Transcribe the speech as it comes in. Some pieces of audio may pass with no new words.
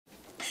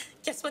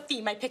Guess what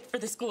theme I picked for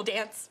the school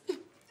dance?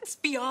 It's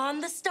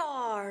Beyond the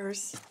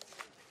Stars.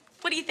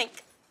 What do you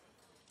think?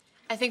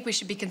 I think we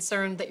should be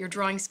concerned that your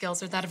drawing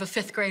skills are that of a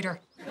 5th grader.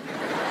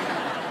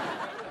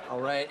 All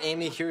right,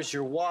 Amy, here's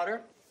your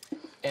water.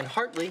 And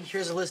Hartley,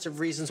 here's a list of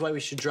reasons why we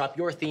should drop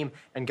your theme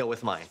and go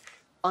with mine.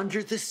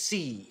 Under the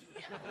sea.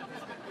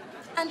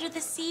 Under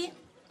the sea?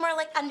 More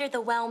like under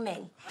the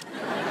whelming.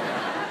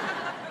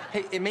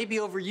 Hey, it may be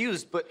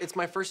overused, but it's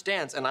my first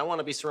dance, and I want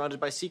to be surrounded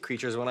by sea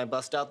creatures when I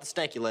bust out the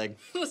stanky leg.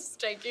 The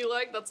stanky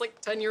leg? That's like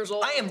 10 years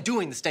old. I am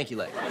doing the stanky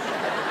leg.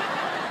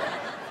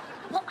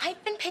 Well,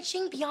 I've been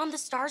pitching Beyond the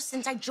Stars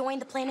since I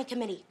joined the planning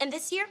committee. And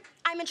this year,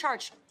 I'm in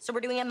charge, so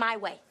we're doing it my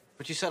way.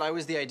 But you said I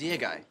was the idea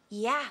guy.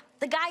 Yeah,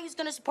 the guy who's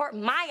gonna support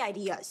my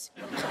ideas.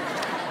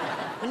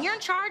 When you're in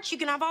charge, you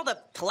can have all the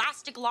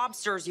plastic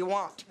lobsters you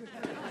want.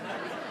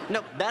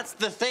 No, that's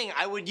the thing.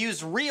 I would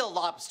use real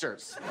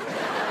lobsters.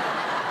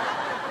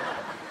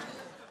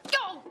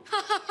 Go!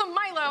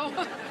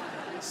 Milo!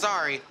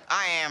 Sorry,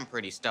 I am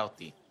pretty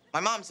stealthy.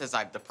 My mom says I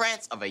have the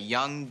prance of a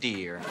young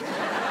deer.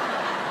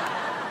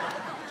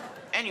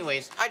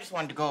 Anyways, I just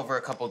wanted to go over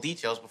a couple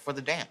details before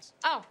the dance.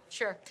 Oh,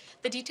 sure.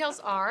 The details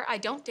are I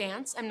don't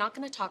dance, I'm not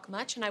going to talk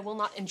much, and I will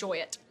not enjoy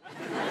it.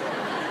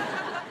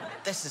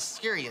 This is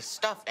serious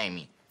stuff,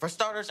 Amy. For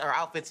starters, our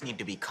outfits need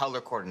to be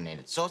color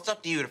coordinated, so it's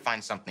up to you to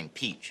find something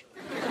peach.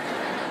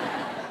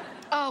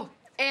 Oh,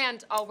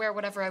 and I'll wear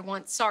whatever I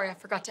want. Sorry, I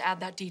forgot to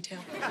add that detail.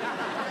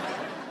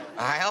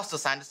 I also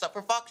signed us up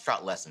for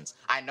foxtrot lessons.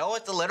 I know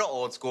it's a little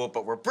old school,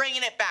 but we're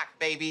bringing it back,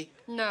 baby.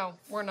 No,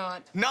 we're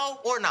not. No,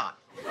 we're not.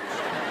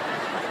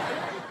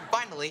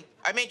 Finally,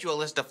 I made you a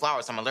list of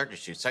flowers I'm allergic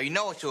to, so you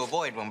know what to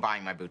avoid when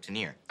buying my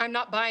boutonniere. I'm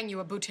not buying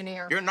you a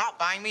boutonniere. You're not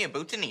buying me a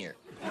boutonniere.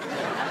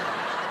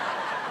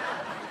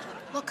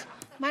 Look,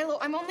 Milo,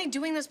 I'm only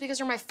doing this because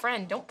you're my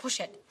friend. Don't push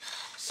it.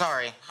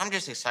 Sorry, I'm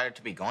just excited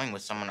to be going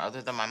with someone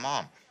other than my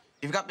mom.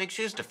 You've got big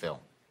shoes to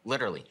fill.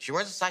 Literally. She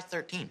wears a size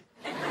 13.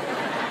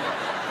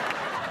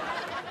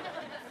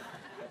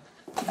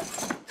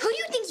 Who do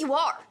you think you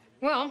are?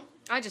 Well,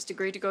 I just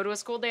agreed to go to a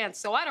school dance,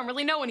 so I don't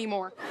really know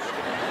anymore.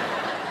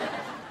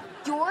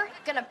 You're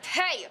gonna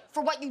pay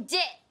for what you did.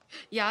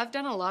 Yeah, I've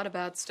done a lot of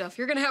bad stuff.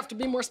 You're gonna have to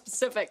be more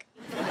specific.